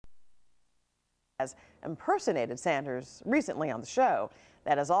has impersonated Sanders recently on the show.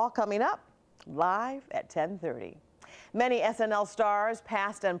 That is all coming up live at 10:30. Many SNL stars,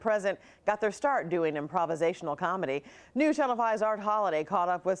 past and present, got their start doing improvisational comedy. News Channel 5's Art Holiday caught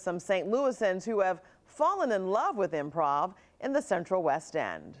up with some St. Louisans who have fallen in love with improv in the Central West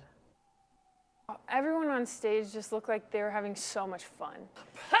End. Everyone on stage just looked like they were having so much fun.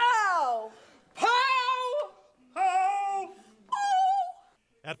 Pow! Pow! Pow!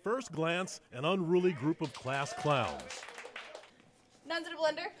 At first glance, an unruly group of class clowns. Nuns in a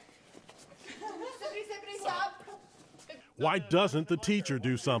blender. Sippity, sippity, stop. Why doesn't the teacher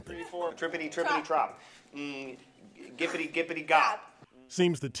do something? 3, 4, trippity, trippity, trop. Gippity, gippity, gop.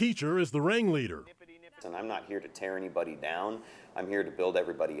 Seems the teacher is the ringleader. And I'm not here to tear anybody down. I'm here to build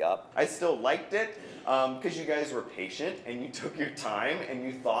everybody up. I still liked it because you guys were patient and you took your time and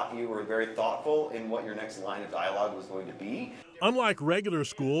you thought you were very thoughtful in what your next line of dialogue was going to be. Unlike regular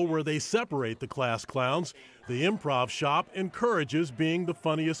school where they separate the class clowns, the Improv Shop encourages being the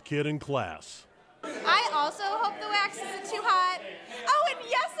funniest kid in class. I also hope the wax isn't too hot. Oh, and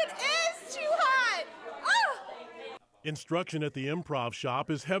yes, it is too hot. Oh! Instruction at the Improv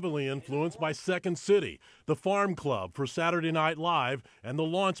Shop is heavily influenced by Second City, the Farm Club for Saturday Night Live, and the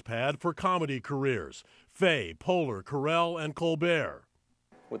Launchpad for comedy careers, Fay, Poehler, Carell, and Colbert.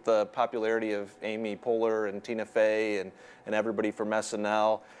 With the popularity of Amy Poehler and Tina Fey and everybody from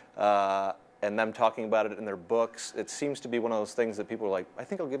SNL, and them talking about it in their books, it seems to be one of those things that people are like, I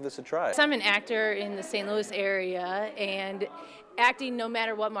think I'll give this a try. So I'm an actor in the St. Louis area, and acting, no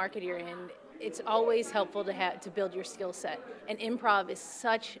matter what market you're in, it's always helpful to build your skill set. And improv is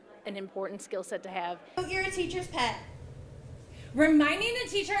such an important skill set to have. You're a teacher's pet. Reminding the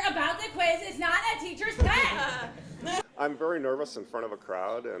teacher about the quiz is not a teacher's pet. I'm very nervous in front of a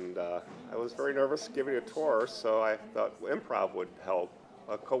crowd, and I was very nervous giving a tour, so I thought improv would help.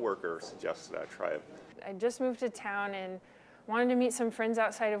 A coworker suggested I try it. I just moved to town and wanted to meet some friends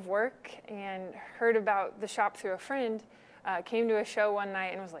outside of work and heard about the shop through a friend. Came to a show one night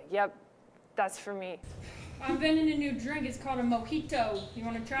and was like, yep, that's for me. I'm inventing a new drink. It's called a mojito. You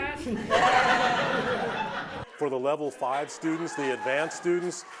want to try it? For the level 5 students, the advanced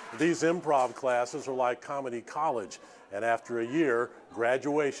students, these improv classes are like comedy college. And after a year,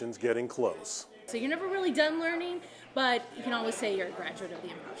 graduation's getting close. So you're never really done learning, but you can always say you're a graduate of the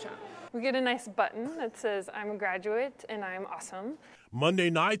Improv Shop. We get a nice button that says, I'm a graduate and I'm awesome. Monday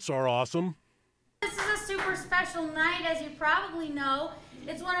nights are awesome. This is a super special night, as you probably know.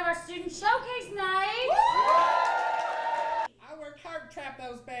 It's one of our student showcase nights. I worked hard to trap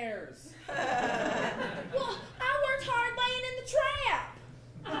those bears. Well, I worked hard laying in the trap.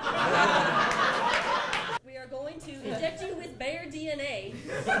 We are going to inject you with bear DNA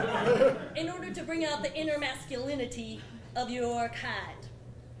in order to bring out the inner masculinity of your kind.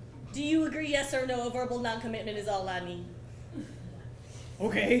 Do you agree, yes or no? A verbal non-commitment is all I need.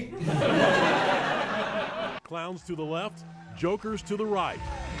 Okay. Clowns to the left, jokers to the right.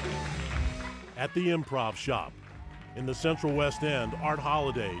 At the Improv Shop. In the Central West End, Art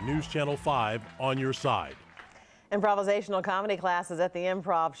Holiday, News Channel 5, on your side. Improvisational comedy classes at the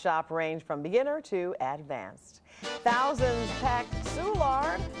Improv Shop range from beginner to advanced. Thousands packed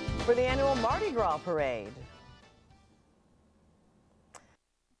Soulard for the annual Mardi Gras parade.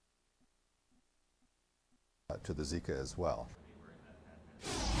 To the Zika as well.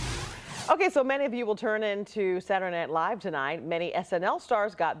 Okay, so many of you will turn into Saturday Night Live tonight. Many SNL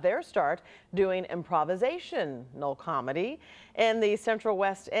stars got their start doing improvisational comedy. In the Central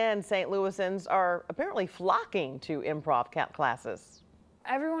West End, St. Louisans are apparently flocking to improv classes.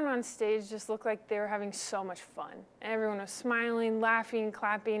 Everyone on stage just looked like they were having so much fun. Everyone was smiling, laughing,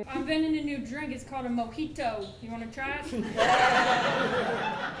 clapping. I'm inventing a new drink. It's called a mojito. You want to try it?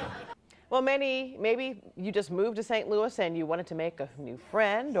 Well, maybe you just moved to St. Louis and you wanted to make a new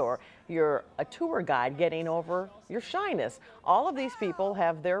friend, or you're a tour guide getting over your shyness. All of these people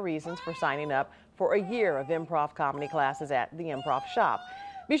have their reasons for signing up for a year of improv comedy classes at the Improv Shop.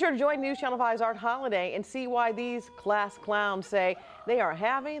 Be sure to join News Channel 5's Art Holiday and see why these class clowns say they are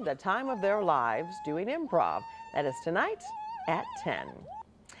having the time of their lives doing improv. That is tonight at 10.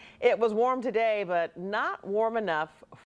 It was warm today, but not warm enough